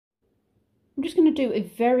I'm just going to do a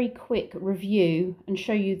very quick review and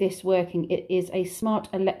show you this working. It is a smart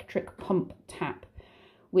electric pump tap,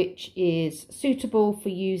 which is suitable for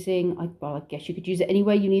using, well, I guess you could use it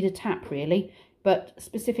anywhere you need a tap really, but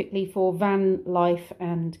specifically for van life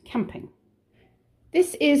and camping.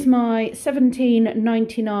 This is my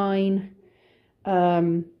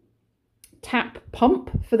 $17.99 tap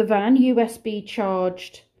pump for the van, USB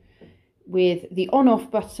charged with the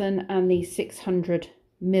on-off button and the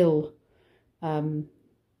 600ml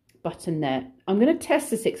button there. I'm going to test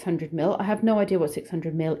the 600ml. I have no idea what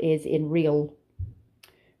 600ml is in real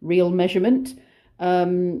measurement,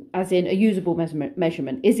 as in a usable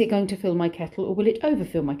measurement. Is it going to fill my kettle or will it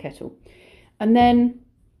overfill my kettle? And then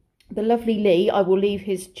the lovely Lee, I will leave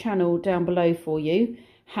his channel down below for you,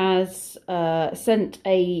 has sent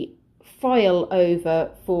a file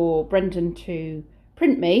over for Brendan to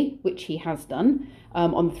print me, which he has done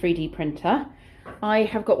on the 3D printer. I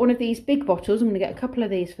have got one of these big bottles. I'm going to get a couple of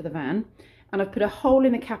these for the van, and I've put a hole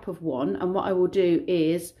in the cap of one, and what I will do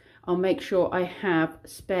is I'll make sure I have a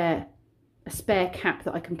spare cap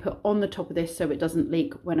that I can put on the top of this so it doesn't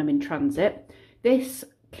leak when I'm in transit. This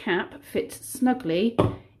cap fits snugly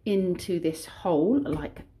into this hole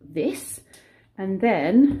like this, and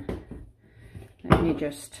then let me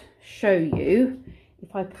just show you.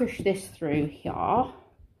 If I push this through here,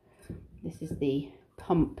 this is the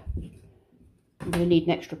pump. I'm going to need an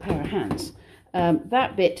extra pair of hands.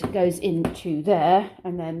 That bit goes into there,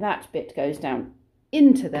 and then that bit goes down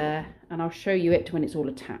into there, and I'll show you it when it's all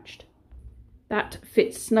attached. That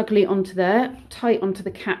fits snugly onto there, tight onto the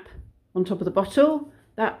cap on top of the bottle.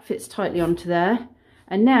 That fits tightly onto there.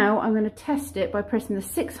 And now I'm going to test it by pressing the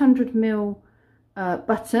 600ml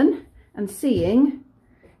button and seeing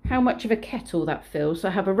how much of a kettle that fills. So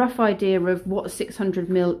I have a rough idea of what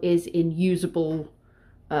 600ml is in usable,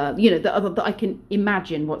 you know, that I can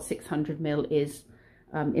imagine what 600ml is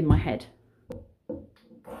in my head.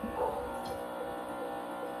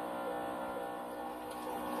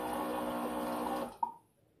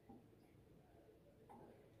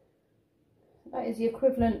 That is the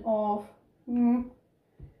equivalent of, I don't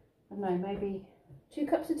know, maybe 2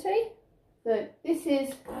 cups of tea. So this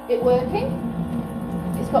is it working.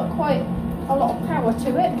 It's got quite a lot of power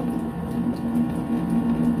to it.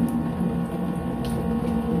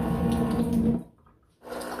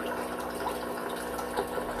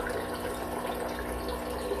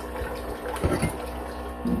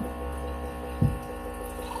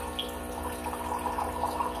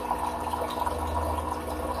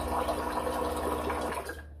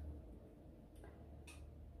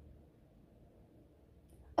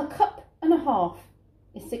 A cup and a half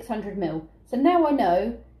is 600ml. So now I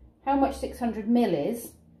know how much 600ml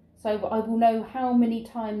is, so I will know how many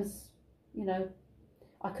times, you know,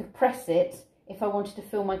 I could press it if I wanted to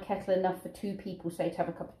fill my kettle enough for 2 people, say, to have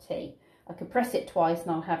a cup of tea. I could press it twice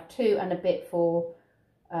and I'll have 2 and a bit for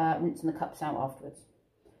rinsing the cups out afterwards.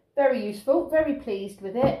 Very useful, very pleased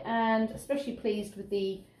with it, and especially pleased with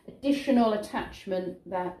the additional attachment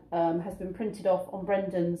that has been printed off on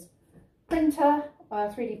Brendan's printer,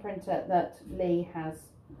 3D printer that Lee has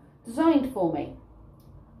designed for me.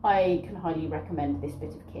 I can highly recommend this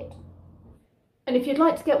bit of kit. And if you'd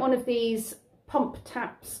like to get one of these pump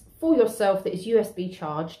taps for yourself that is USB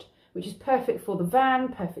charged, which is perfect for the van,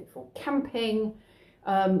 perfect for camping,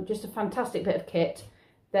 just a fantastic bit of kit,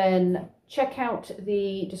 then check out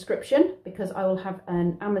the description because I will have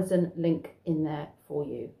an Amazon link in there for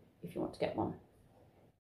you if you want to get one.